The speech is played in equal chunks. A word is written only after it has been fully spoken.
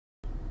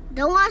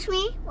Don't watch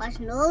me, watch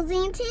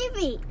Nolazine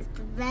TV. It's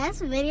the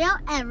best video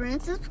ever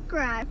and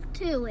subscribe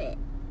to it.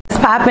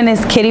 What's poppin',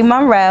 is Kitty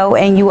Monroe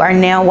and you are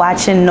now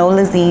watching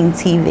Nolazine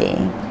TV.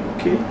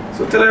 Okay,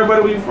 so tell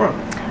everybody where you're from.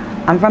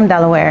 I'm from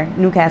Delaware,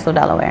 Newcastle,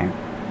 Delaware.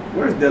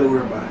 Where's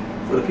Delaware by?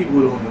 For the people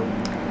who don't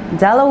know.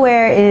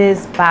 Delaware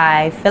is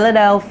by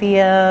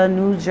Philadelphia,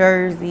 New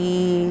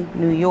Jersey,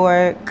 New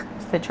York.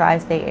 It's the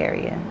tri-state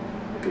area.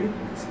 Okay.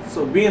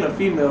 So being a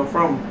female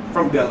from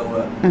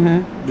Delaware,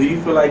 do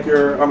you feel like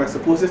your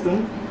support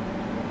system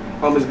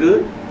is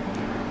good?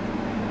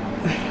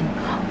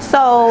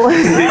 So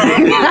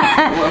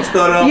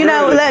you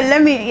know,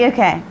 let me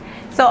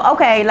So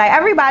like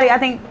everybody, I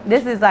think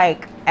this is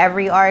like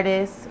every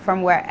artist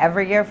from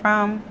wherever you're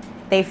from,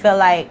 they feel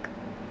like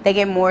they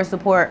get more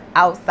support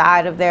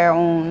outside of their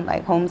own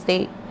like home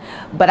state.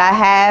 But I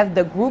have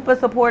the group of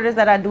supporters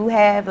that I do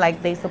have,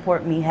 like they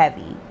support me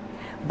heavy.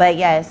 But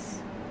yes,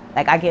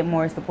 like I get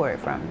more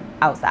support from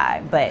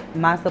outside, but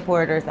my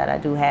supporters that I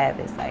do have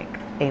is like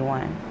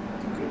A1.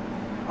 Okay.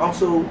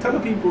 Also, tell the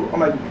people, when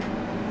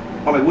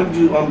did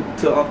you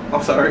tell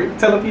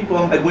the people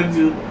when did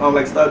you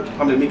start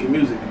making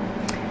music?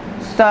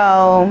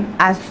 So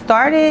I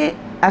started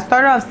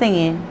off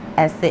singing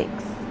at 6.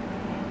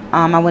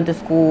 I went to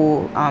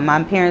school.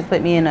 My parents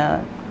put me in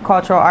a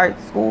cultural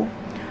arts school,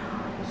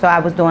 so I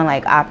was doing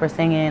like opera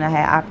singing. I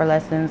had opera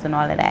lessons and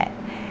all of that.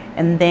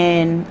 And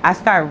then I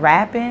started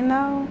rapping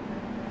though.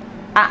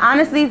 I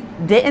honestly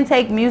didn't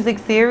take music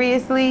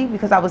seriously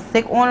because I was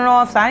sick on and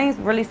off. So I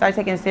didn't really start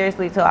taking it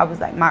seriously till I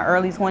was like my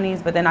early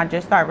 20s. But then I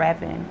just started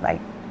rapping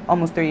like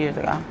almost 3 years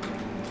ago.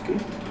 Okay.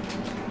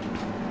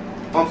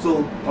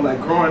 Also,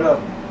 growing up,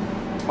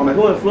 who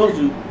influenced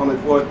you growing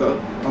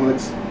up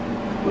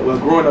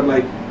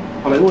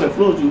who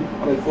influenced you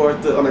for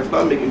to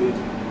start making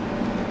music?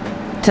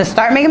 To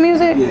start making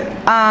music?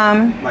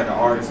 Yeah. Like an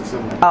artist or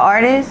something. An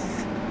artist?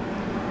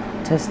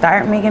 To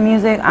start making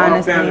music,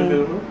 honestly.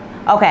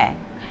 Okay,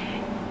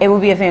 it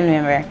would be a family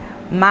member.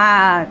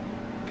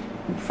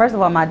 First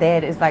of all, my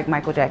dad is like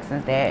Michael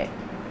Jackson's dad.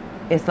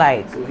 It's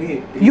like, so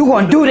you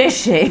gonna do this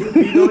shit.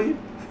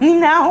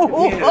 No,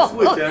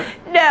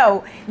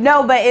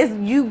 but it's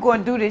you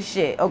gonna do this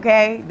shit,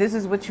 okay? This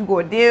is what you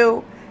gonna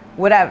do,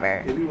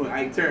 whatever. If you want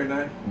Ike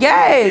Turner,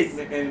 yes.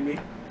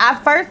 I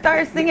first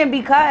started singing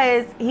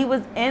because we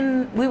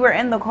were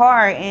in the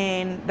car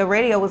and the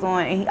radio was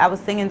on and I was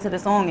singing to the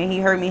song and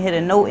he heard me hit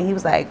a note and he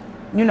was like,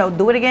 you know,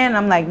 do it again. And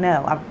I'm like,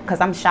 no, because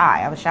I'm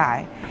shy. I was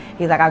shy.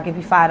 He's like, I'll give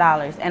you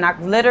 $5. And I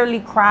literally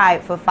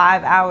cried for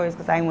 5 hours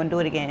because I didn't want to do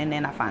it again. And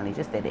then I finally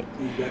just did it.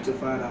 You got your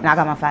 $5. And I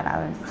got my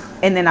 $5.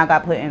 And then I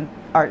got put in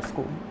art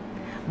school.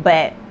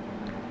 But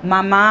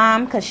my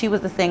mom, because she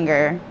was a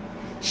singer,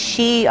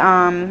 she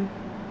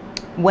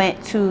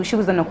she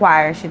was in the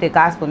choir. She did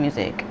gospel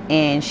music.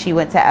 And she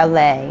went to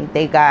LA.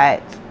 They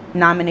got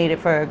nominated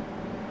for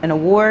an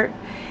award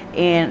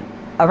and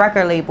a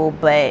record label,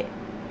 but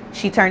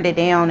she turned it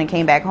down and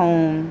came back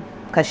home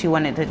because she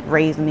wanted to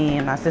raise me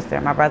and my sister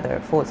and my brother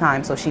full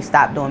time. So she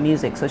stopped doing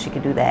music so she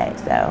could do that.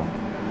 So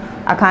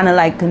I kind of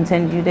like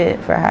continued it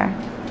for her,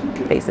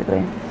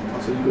 basically.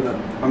 So you're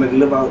gonna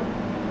live out,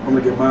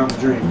 your mom's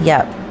dream.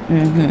 Yep.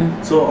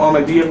 So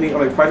do you have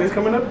any projects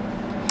coming up?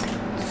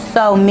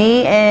 So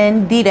me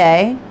and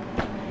DeeDay.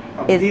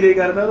 DeeDay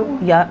got another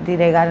one? Yep,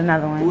 DeeDay got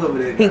another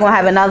one. He gonna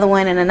have another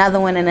one and another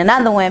one and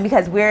another one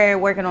because we're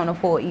working on a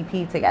full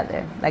EP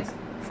together, like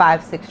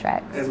 5-6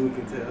 tracks. As we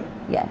can tell.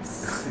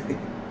 Yes.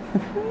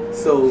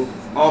 So,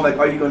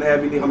 are you gonna have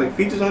any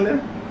features on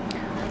there?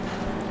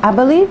 I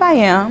believe I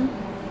am.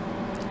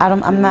 I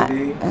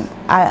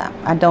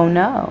don't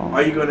know.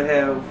 Are you gonna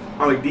have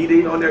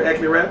DeeDay on there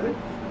actually rapping?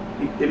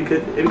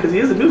 Because he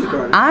is a music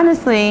artist.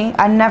 Honestly,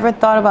 I never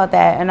thought about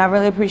that, and I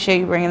really appreciate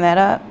you bringing that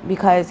up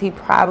because he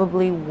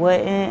probably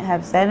wouldn't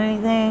have said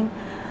anything.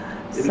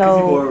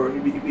 Because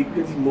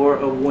he's more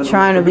of one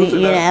trying to be,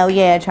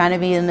 trying to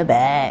be in the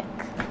back,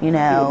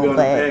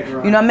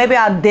 but maybe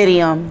I'll ditty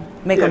him,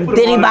 make him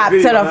ditty bop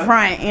to the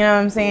front, you know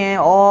what I'm saying,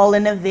 all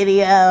in the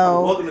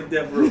video. Welcome to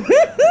Death Row.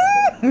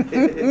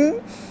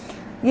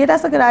 Yeah,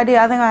 that's a good idea.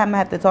 I think I'm gonna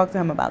have to talk to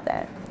him about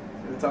that.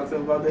 Talk to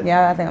him about that?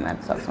 Yeah, I think I'm gonna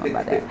have to talk to him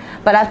about that.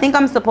 But I think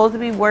I'm supposed to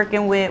be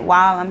working with,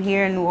 while I'm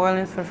here in New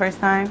Orleans for the first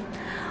time,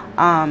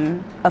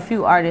 a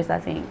few artists. I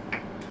think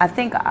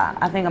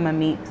I'm gonna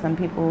meet some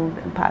people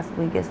and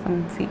possibly get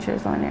some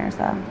features on there.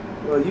 So.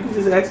 Well, you can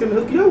just ask him to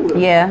hook you up with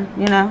him.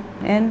 Yeah,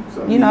 and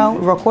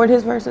record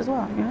his verse as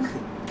well.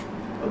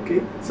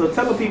 Okay, so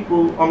tell the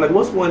people,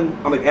 what's one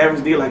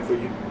average day like for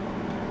you?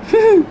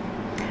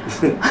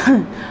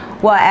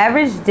 Well,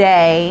 average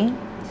day.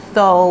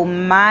 So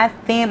my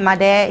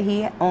dad,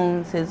 he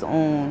owns his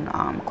own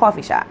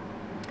coffee shop.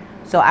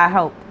 So I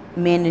help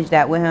manage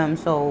that with him.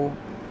 So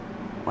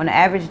on an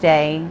average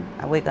day,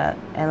 I wake up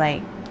at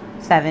like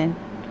 7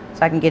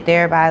 so I can get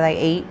there by like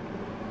 8.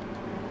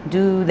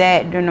 Do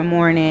that during the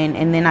morning,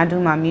 and then I do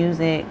my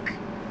music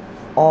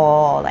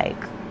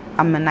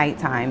I'm a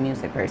nighttime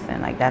music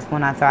person. Like that's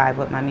when I thrive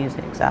with my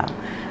music. So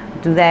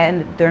do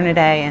that during the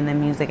day and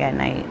then music at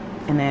night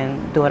and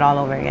then do it all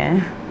over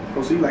again.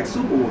 Oh, so you like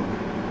Superwoman?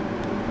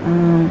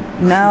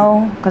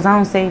 No, cause I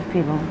don't save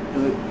people.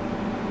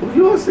 Well,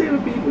 you always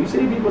saving people. You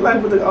save people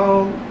life with the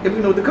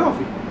with the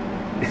coffee.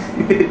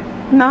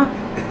 No.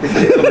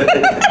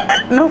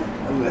 Nope.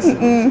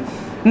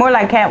 More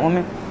like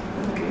Catwoman.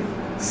 Okay.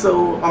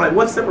 So I'm like,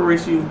 what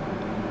separates you?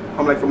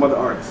 I'm like from other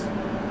artists.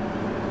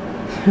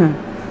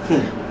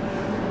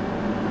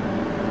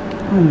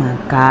 Oh my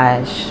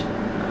gosh.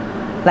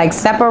 Like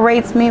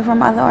separates me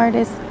from other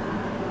artists?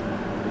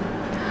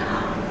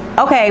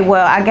 Okay,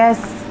 well, I guess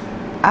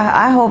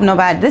I hope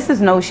nobody, this is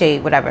no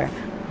shade, whatever.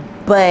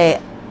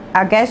 But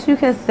I guess you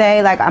could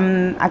say like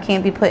I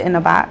can't be put in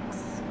a box.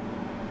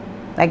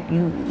 Like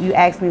you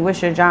ask me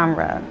what's your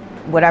genre?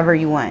 Whatever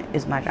you want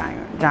is my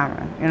genre.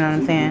 You know what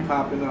I'm saying?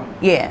 Popping up.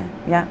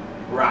 Yeah.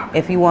 Rock.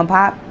 If you want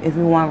pop, if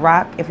you want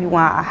rock, if you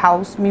want a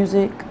house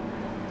music,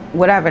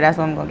 whatever, that's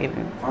what I'm gonna give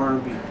you.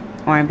 R&B.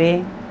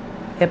 R&B,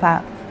 hip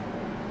hop.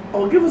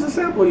 Oh, give us a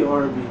sample of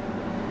your R&B.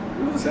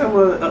 Give us a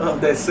sample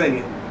of that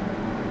singing.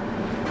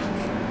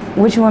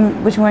 Which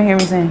one you hear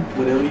me sing?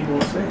 Whatever you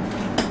want to sing.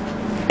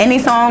 Any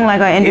song,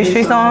 like an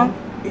industry song?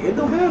 It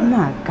don't matter. Oh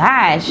my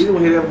gosh. You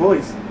don't hear that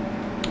voice.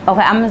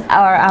 Okay,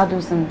 I'll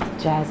do some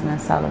Jasmine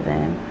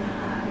Sullivan.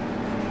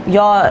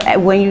 Y'all,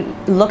 when you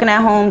looking at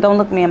home, don't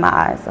look me in my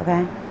eyes,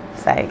 okay?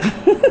 Say.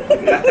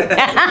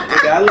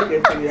 I look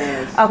at your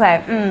eyes.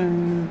 Okay.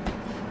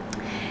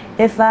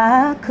 If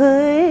I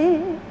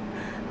could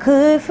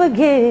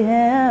forgive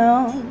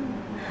him,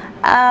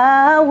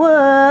 I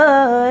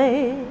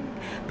would.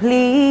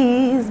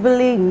 Please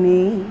believe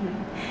me.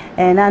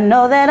 And I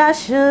know that I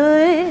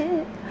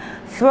should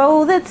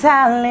throw the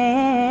towel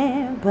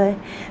in, but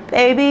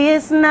baby,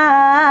 it's not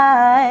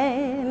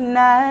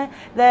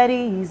that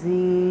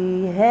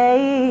easy.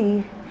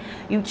 Hey,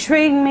 you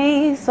treat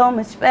me so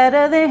much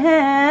better than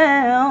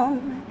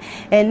him.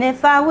 And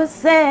if I was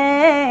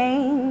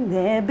sane,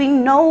 there'd be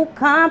no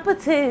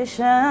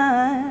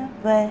competition.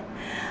 But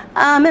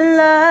I'm in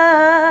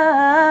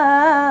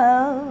love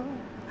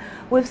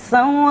with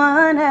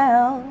someone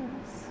else.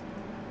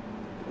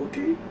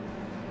 Okay.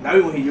 Now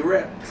we want to hear you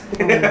rap.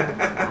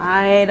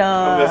 I'm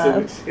messing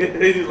with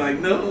you. He's like,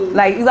 no.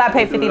 Like, you gotta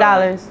pay $50. You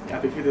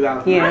gotta pay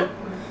 $50. Yeah.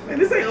 Man,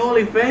 this ain't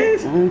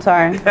OnlyFans. I'm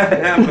sorry.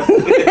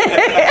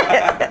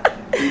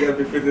 You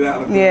gotta pay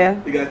 $50.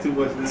 Yeah. You got too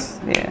much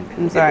now. Yeah,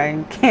 I'm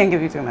sorry. Can't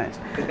give you too much.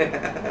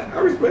 I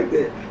respect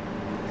that.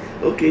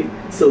 Okay,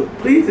 so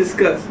please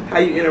discuss how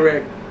you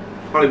interact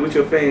with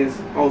your fans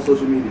on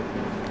social media.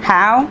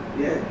 How?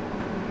 Yeah.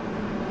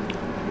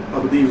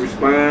 Do you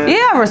respond?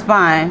 Yeah, I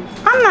respond.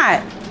 I'm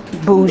not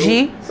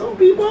bougie. Some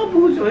people are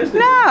bougie on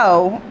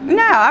Instagram.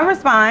 No, I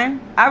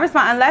respond.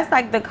 Unless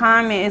like the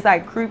comment is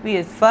like creepy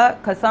as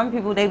fuck, cause some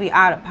people they be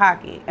out of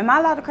pocket. Am I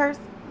allowed to curse?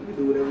 You can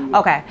do whatever you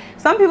want. Okay,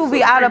 some people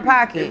be out of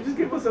pocket. Just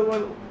give us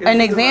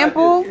an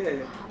example.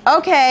 Yeah.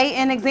 Okay,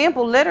 an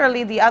example.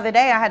 Literally the other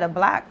day I had a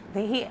block.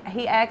 He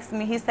asked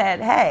me. He said,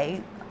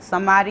 "Hey,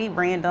 somebody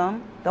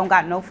random, don't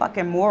got no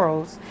fucking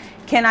morals.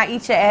 Can I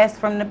eat your ass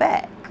from the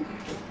back?"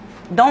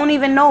 Don't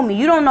even know me.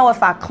 You don't know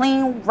if I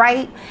clean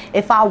right,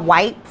 if I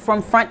wipe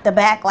from front to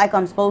back like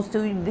I'm supposed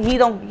to. He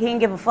ain't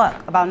give a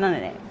fuck about none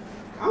of that.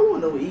 I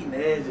want to know eating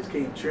ass just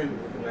came true.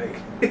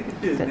 Like,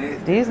 just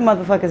nasty. These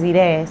motherfuckers eat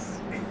ass.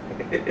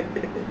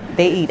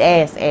 They eat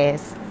ass.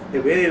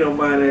 If any don't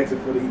mind asking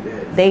for to eat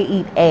ass. They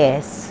eat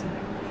ass.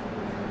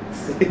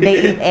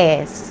 They eat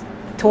ass.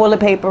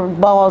 Toilet paper,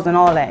 balls, and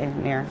all that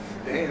in there.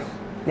 Damn.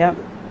 Yep.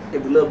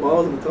 If the little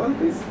balls in the toilet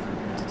paper.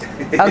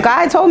 A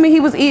guy told me he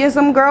was eating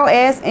some girl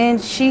ass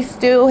and she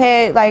still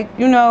had like,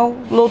 you know,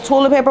 little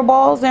toilet paper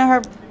balls in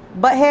her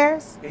butt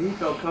hairs. And he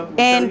felt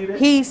comfortable and telling you that?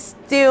 he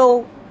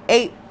still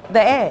ate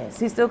the ass.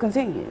 He still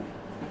continued.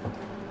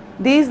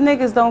 These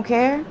niggas don't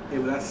care. Yeah,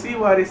 but I see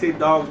why they say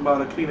dogs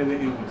are cleaner than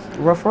humans.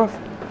 Ruff.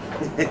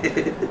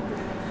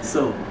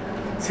 So,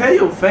 tell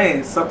your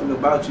fans something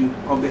about you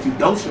that you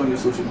don't show on your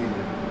social media.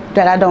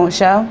 That I don't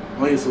show?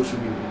 On your social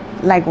media.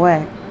 Like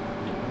what?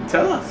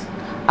 Tell us.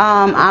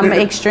 I'm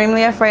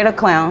extremely afraid of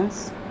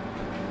clowns.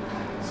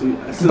 So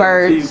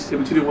birds. But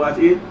you didn't watch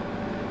it?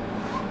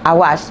 I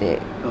watched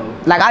it. Oh.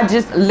 Like I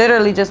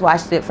literally just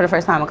watched it for the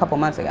first time a couple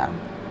months ago.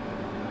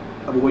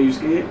 But were you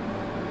scared?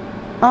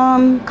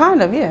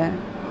 Kind of, yeah.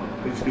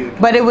 Oh, you scared?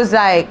 But it was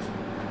like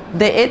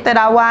the It that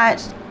I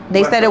watched.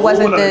 They said it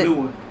wasn't the new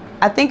one?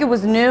 I think it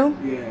was new.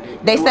 Yeah.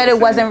 They said it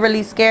wasn't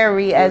really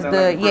scary as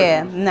the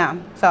no.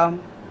 So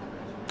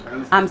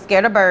I'm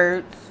scared of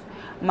birds.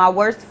 My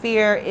worst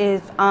fear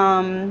is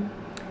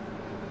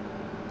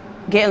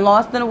getting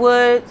lost in the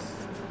woods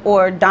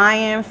or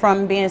dying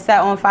from being set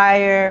on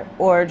fire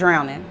or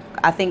drowning.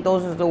 I think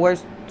those are the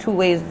worst two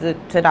ways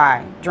to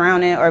die.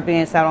 Drowning or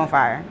being set on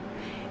fire.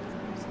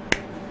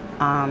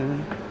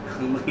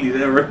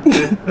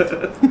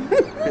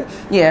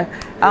 Yeah,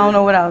 I don't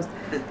know what else.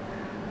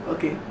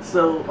 Okay,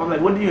 so I'm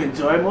like, what do you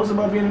enjoy most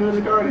about being a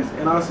music artist?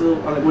 And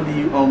also, I'm like, what do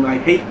you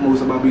hate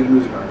most about being a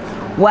music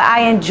artist? What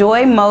I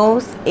enjoy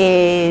most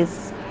is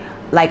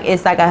like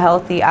it's like a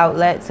healthy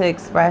outlet to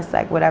express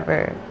like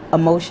whatever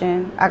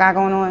emotion I got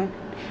going on,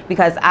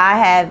 because I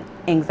have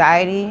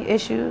anxiety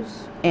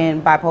issues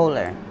and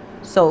bipolar.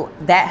 So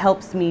that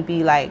helps me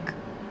be like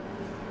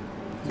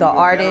the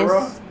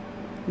artist.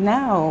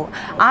 No.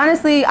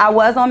 Honestly, I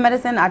was on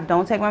medicine. I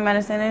don't take my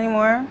medicine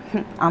anymore.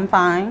 I'm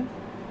fine.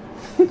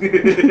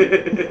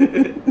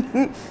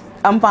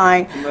 I'm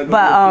fine.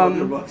 But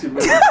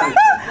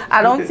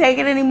I don't take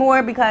it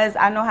anymore because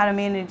I know how to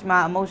manage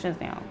my emotions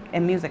now.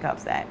 And music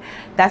helps that.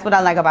 That's what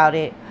I like about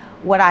it.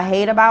 What I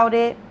hate about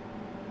it,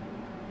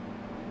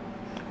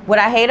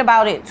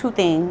 two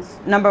things.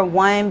 Number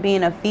one,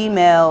 being a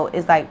female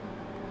is like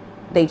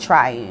they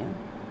try you.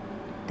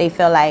 They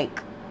feel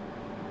like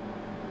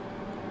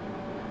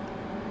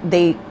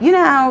they, you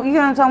know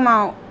what I'm talking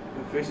about?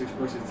 The facial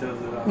expression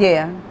tells it all.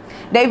 Yeah.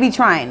 They be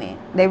trying it.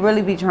 They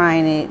really be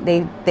trying it.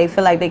 They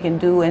feel like they can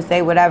do and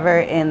say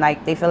whatever, and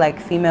like they feel like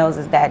females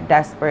is that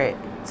desperate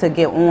to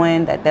get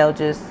on that they'll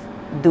just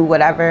do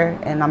whatever,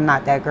 and I'm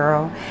not that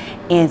girl.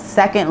 And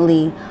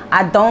secondly,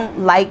 I don't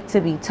like to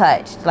be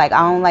touched. Like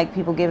I don't like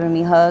people giving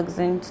me hugs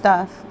and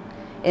stuff.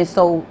 And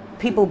so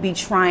people be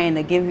trying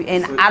to give you,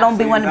 and so, I don't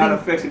be wanting to be. You're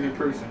not an affectionate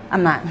person.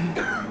 I'm not.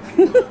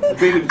 The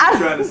thing that you're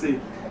trying to see.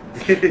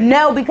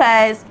 No,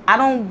 because I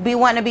don't be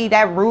wanting to be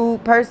that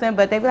rude person,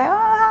 but they be like, oh,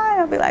 hi.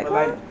 I'll be like,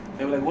 but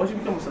like once you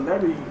become a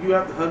celebrity, you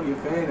have to hug your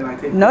fans and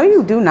like take. No,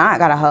 you do not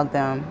gotta hug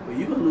them. But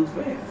you gonna lose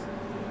fans.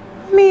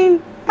 I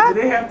mean,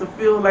 they have to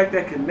feel like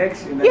that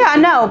connection. Yeah, I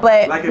know,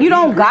 but like you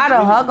don't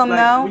gotta hug them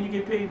though. When you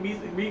get paid meet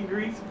and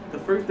greets, the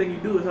first thing you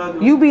do is hug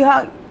them. You be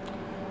hug.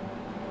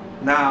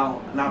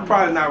 Now,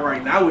 probably not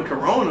right now with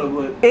Corona,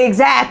 but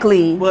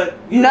exactly. But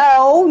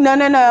no,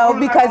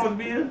 because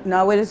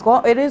no,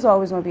 it is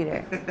always going to be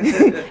there.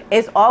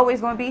 It's always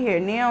going to be here.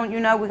 Now, you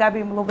know, we got to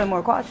be a little bit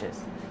more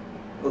cautious.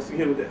 Let's see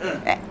here with the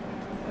hey.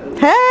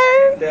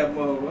 That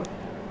mother.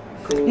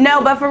 Cool.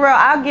 No, but for real,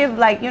 I'll give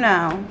like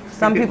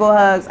some people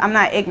hugs. I'm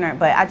not ignorant,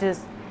 but I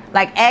just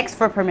like ask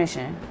for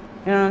permission.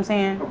 You know what I'm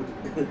saying?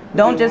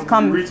 Don't just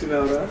come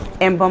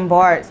and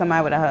bombard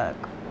somebody with a hug.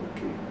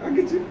 Okay, I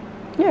get you.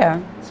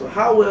 Yeah. So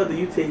how well do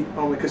you take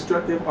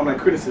constructive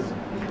criticism?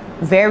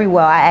 Very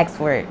well. I ask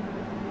for it.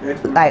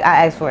 Like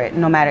I ask for it,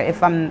 no matter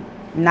if I'm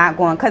not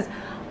going, because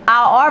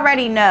I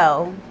already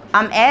know.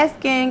 I'm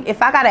asking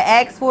if I gotta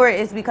ask for it.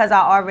 It's because I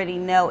already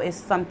know it's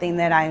something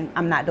that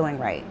I'm not doing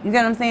right. You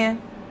get what I'm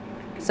saying?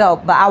 So,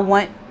 but I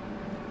want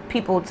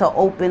people to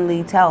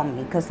openly tell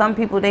me, because some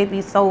people they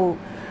be so,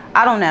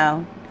 I don't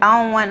know.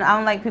 I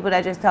don't like people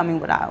that just tell me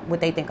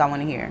what they think I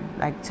want to hear.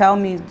 Like, tell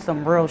me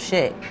some real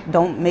shit.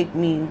 Don't make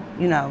me,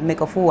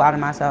 make a fool out of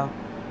myself.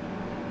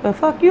 The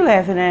fuck you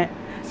laughing at?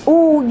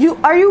 Ooh,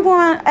 are you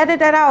going to edit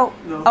that out?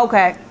 No.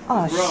 Okay.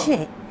 Oh,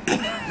 shit.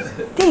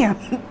 Damn.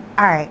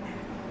 All right.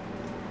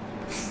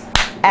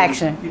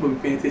 Action. You gonna be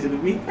paying attention to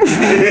me?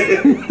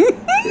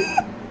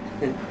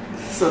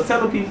 So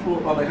tell the people,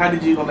 how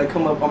did you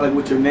come up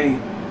with your name?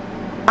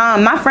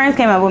 My friends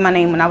came up with my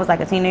name when I was like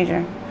a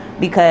teenager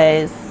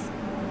because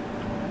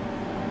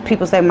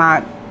people say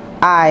my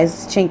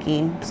eyes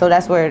chinky, so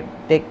that's where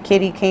the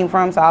kitty came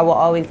from. So I will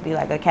always be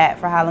like a cat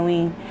for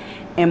Halloween.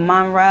 In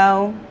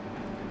Monroe,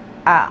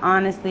 I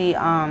honestly,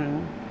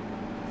 Anna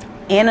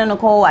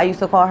Nicole, I used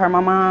to call her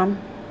my mom.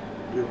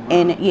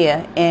 And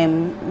yeah,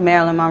 and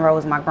Marilyn Monroe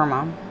was my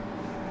grandma.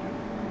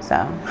 So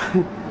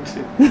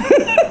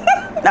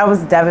I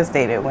was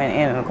devastated when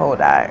Anna Nicole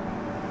died.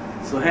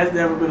 So has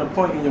there ever been a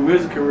point in your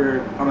music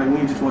career when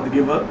you just wanted to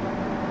give up?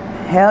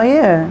 Hell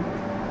yeah,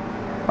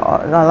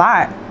 a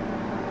lot.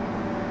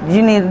 Do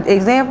you need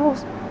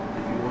examples? If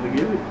you want to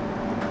give it.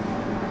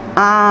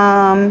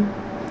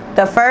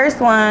 The first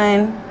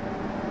one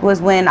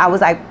was when I was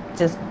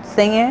just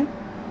singing,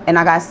 and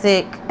I got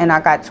sick, and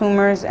I got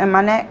tumors in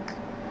my neck.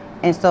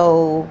 And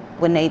so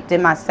when they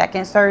did my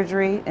second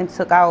surgery and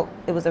took out,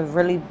 it was a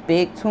really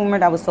big tumor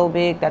that was so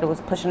big that it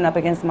was pushing up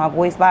against my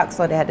voice box.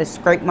 So they had to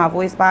scrape my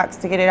voice box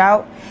to get it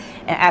out.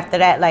 And after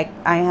that, I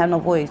ain't have no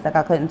voice.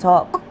 I couldn't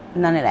talk,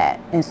 none of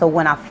that. And so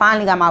when I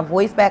finally got my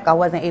voice back, I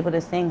wasn't able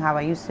to sing how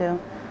I used to.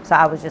 So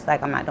I was just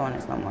like, I'm not doing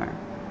this no more.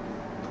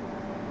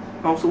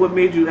 So what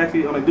made you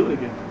actually do it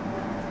again?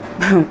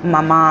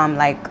 My mom,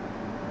 I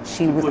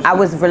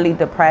was really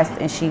depressed,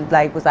 and she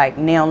was like,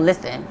 now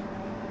listen.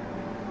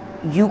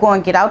 You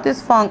gonna get out this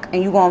funk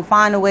and you gonna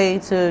find a way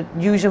to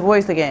use your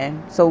voice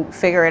again. So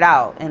figure it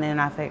out. And then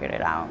I figured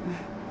it out.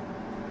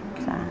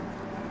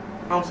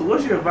 So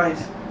what's your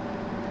advice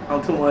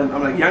to one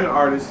younger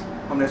artist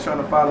that's trying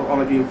to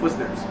follow your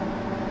footsteps?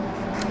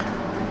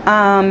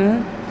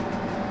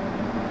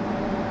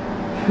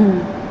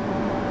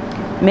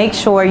 Make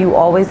sure you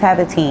always have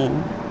a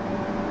team.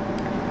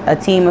 A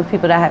team of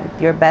people that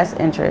have your best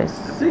interests.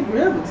 I think you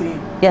have a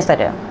team. Yes, I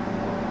do.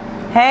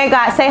 Hey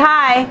guys, say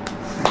hi.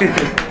 Ew.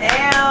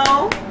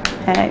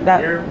 Hey,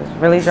 that was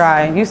really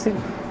dry. You see,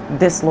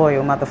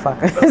 disloyal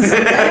motherfuckers.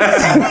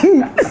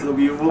 It's gonna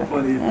be more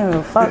funny.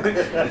 Oh, fuck.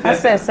 I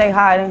said say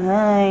hi and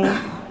hi.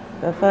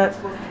 The fuck?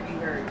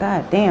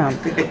 God damn.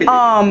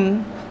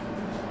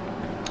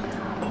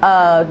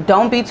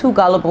 Don't be too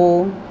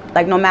gullible.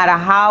 No matter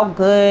how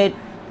good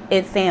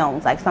it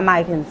sounds,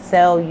 somebody can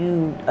sell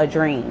you a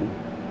dream.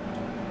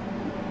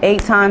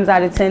 8 times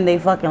out of 10 they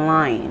fucking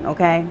lying.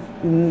 Okay,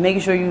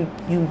 making sure you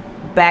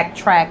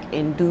backtrack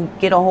and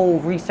get a whole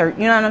research.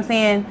 You know what I'm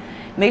saying?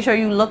 Make sure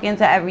you look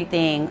into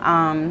everything.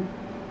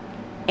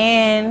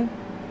 And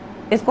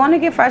it's going to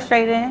get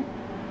frustrating.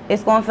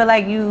 It's going to feel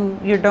like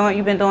you've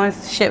been doing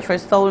shit for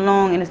so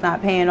long and it's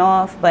not paying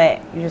off.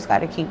 But you just got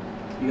to keep.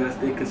 You gotta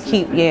stay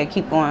consistent.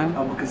 Keep going.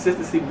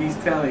 Consistency beats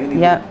talent.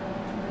 Anyway.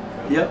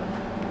 Yep.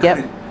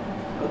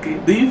 Okay.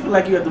 Do you feel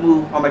like you have to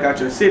move out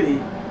your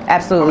city?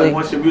 Absolutely.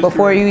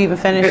 Before you even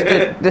finish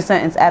the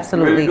sentence,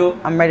 absolutely.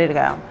 I'm ready to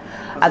go.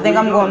 I think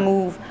I'm going to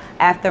move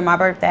after my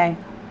birthday.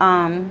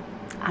 I'm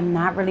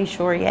not really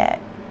sure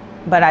yet,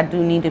 but I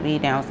do need to be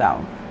down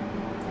south.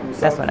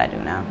 That's what I do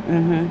now.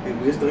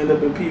 And we just end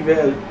up in P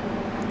Valley.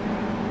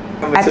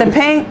 At the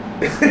Pink?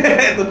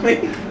 At the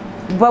Pink.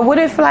 But what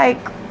if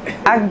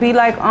I'd be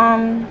like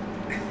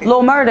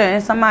Lil Murder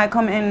and somebody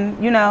come in,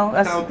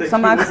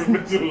 somebody.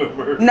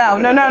 No.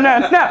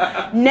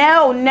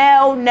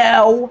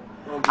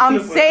 I'm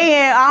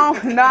saying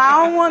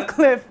I don't want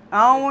Cliff.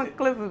 I don't want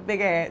Cliff with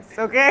big ass.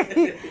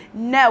 Okay.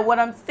 No, what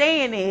I'm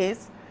saying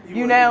is,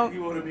 you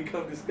want to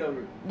become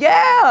discovered.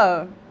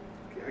 Yeah.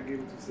 Okay, I get what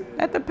you said.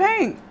 At the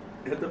Pink.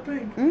 At the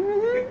Pink.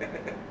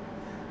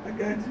 I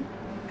got you.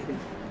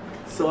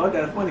 So I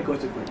got a funny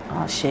question for you.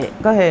 Oh shit.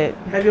 Go ahead.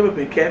 Have you ever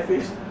been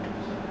catfished?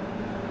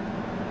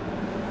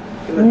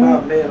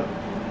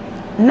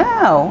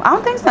 No, I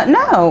don't think so.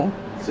 No.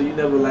 So you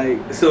never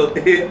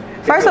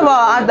First of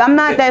all, I'm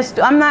not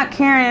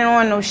carrying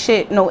on no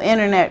shit, no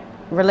internet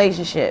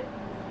relationship.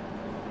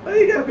 Well,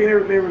 you gotta be in a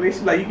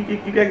relationship.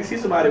 You gotta see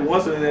somebody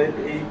once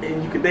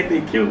and you can think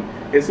they cute.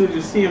 As soon as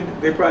you see them,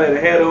 they probably had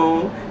a hat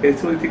on. And as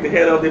soon as they take the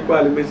hat off, they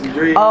probably miss the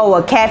dread. Oh,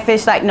 a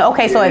catfish no.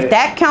 Okay, so if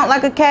that count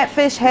like a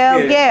catfish, hell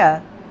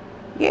yeah.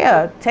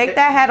 Take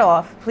that hat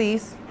off,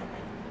 please.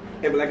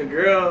 Yeah, but like a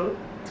girl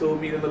told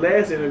me in the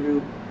last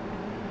interview,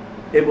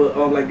 it was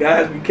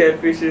guys be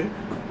catfishing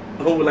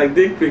over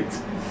dick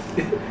pics.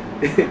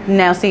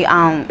 Now see,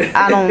 I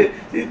don't.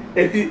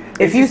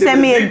 If you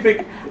send me a dick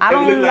pic, I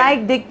don't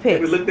like dick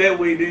pics. If it look that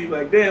way, then you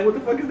like, damn, what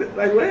the fuck is that?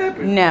 What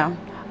happened? No,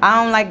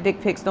 I don't like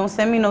dick pics. Don't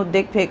send me no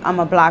dick pic.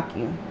 I'ma block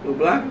you. You'll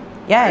block you?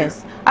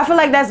 Yes, I feel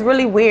like that's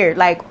really weird.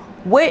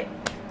 What?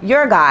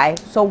 You're a guy,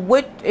 so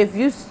what if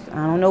you?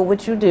 I don't know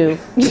what you do.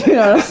 You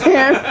know what I'm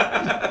saying?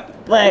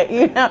 But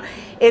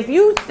if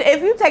you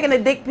taking a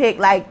dick pic,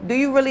 do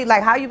you really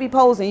how you be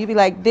posing? You be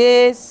like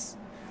this,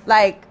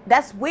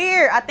 that's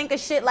weird. I think of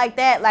shit like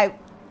that.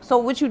 So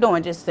what you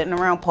doing? Just sitting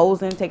around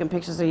posing, taking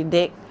pictures of your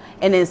dick,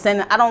 and then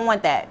sending? I don't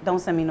want that. Don't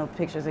send me no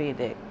pictures of your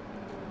dick,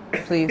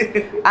 please.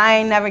 I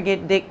ain't never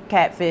get dick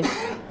catfish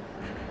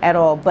at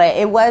all. But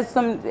it was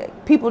some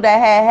people that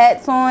had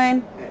hats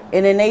on,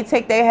 and then they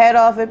take their hat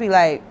off. It'd be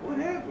like, what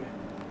happened?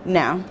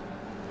 No,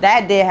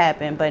 that did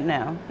happen, but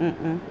no.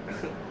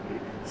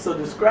 So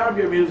describe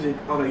your music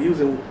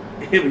using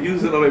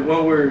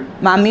one word.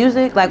 My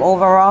music,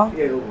 overall?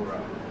 Yeah, overall.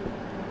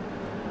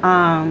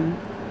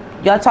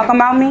 Y'all talking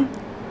about me?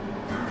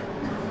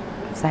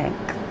 It's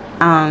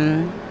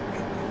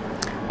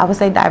I would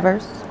say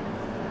diverse.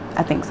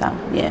 I think so,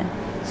 yeah.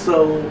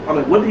 So,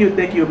 what do you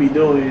think you'll be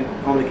doing,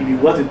 if you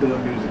wasn't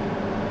doing music?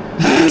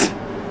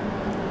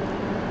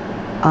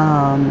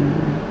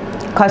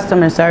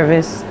 Customer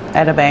service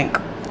at a bank.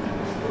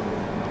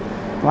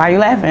 Why are you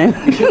laughing?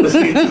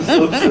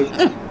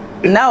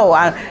 No,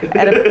 at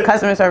a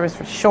customer service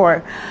for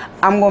sure.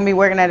 I'm going to be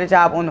working at a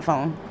job on the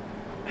phone.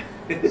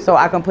 So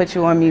I can put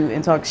you on mute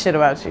and talk shit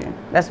about you.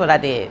 That's what I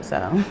did, so.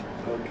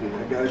 Okay,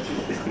 I got you.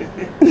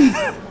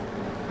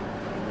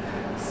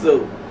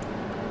 So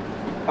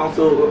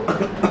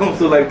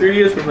 3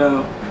 years from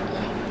now,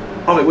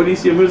 where do you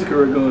see your music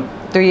career going?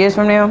 3 years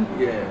from now?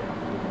 Yeah.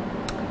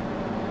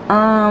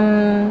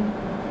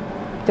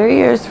 3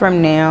 years from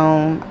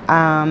now,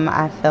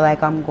 I feel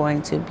like I'm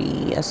going to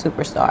be a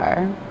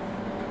superstar,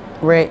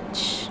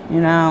 rich,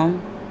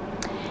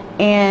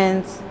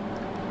 and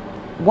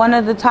one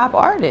of the top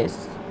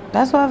artists.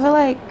 That's what I feel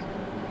like.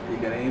 You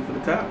gotta aim for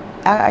the top.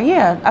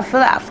 Yeah, I feel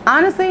like,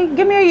 honestly,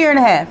 give me a year and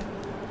a half.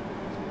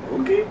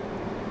 Okay,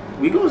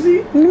 we gonna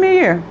see. Give me a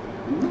year.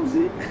 We gonna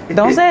see.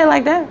 Don't say it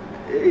like that.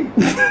 Hey, you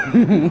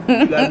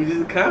gotta be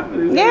just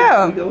confident.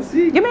 Yeah. We gonna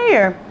see. Give me a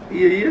year.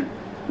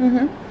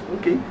 Yeah.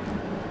 Okay.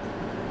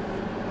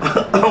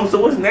 So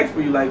what's next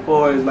for you,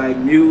 far as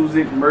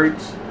music,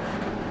 merch,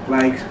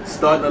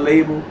 starting a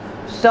label?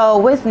 So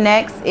what's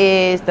next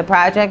is the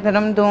project that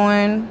I'm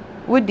doing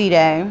with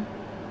DeeDay,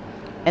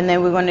 and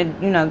then we're gonna,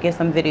 get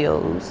some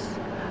videos.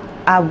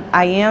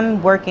 I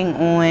am working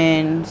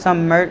on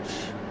some merch.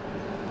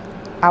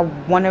 I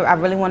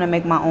really want to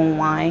make my own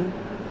wine,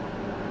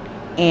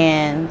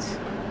 and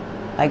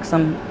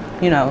some,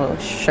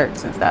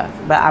 shirts and stuff.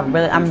 But I'm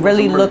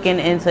really looking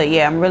into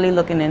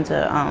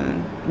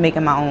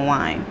making my own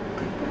wine,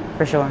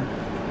 for sure.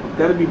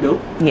 That'd be dope.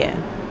 Yeah.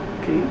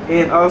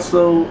 Okay. And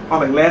also,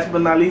 last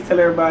but not least, tell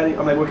everybody,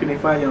 where can they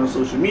find you on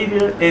social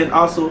media and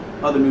also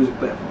other music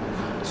platforms?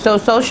 So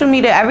social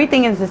media,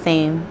 everything is the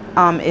same.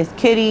 It's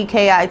Kitty,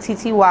 Kitty,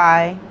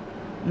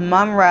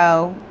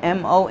 Monroe,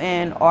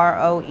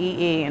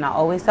 Monroee. And I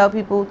always tell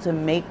people to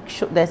make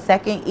sure that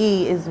second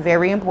E is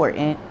very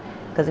important,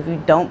 because if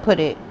you don't put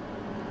it,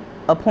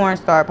 a porn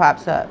star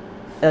pops up.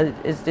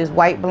 It's this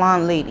white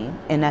blonde lady,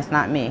 and that's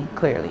not me,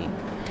 clearly.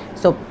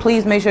 So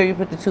please make sure you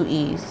put the 2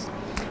 E's.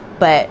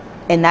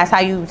 And that's how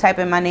you type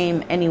in my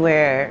name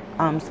anywhere.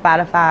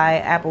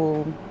 Spotify,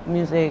 Apple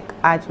Music,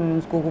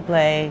 iTunes, Google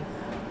Play,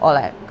 all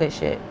that good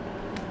shit.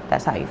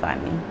 That's how you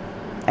find me.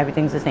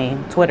 Everything's the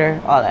same. Twitter,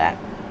 all that.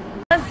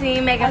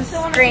 Nolazine, make them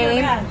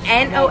scream.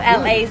 Nolazine.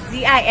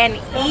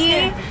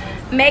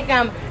 Make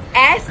them SCREAM.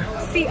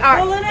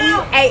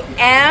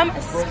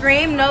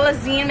 Scream.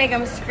 Nolazine, make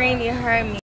them scream. You heard me.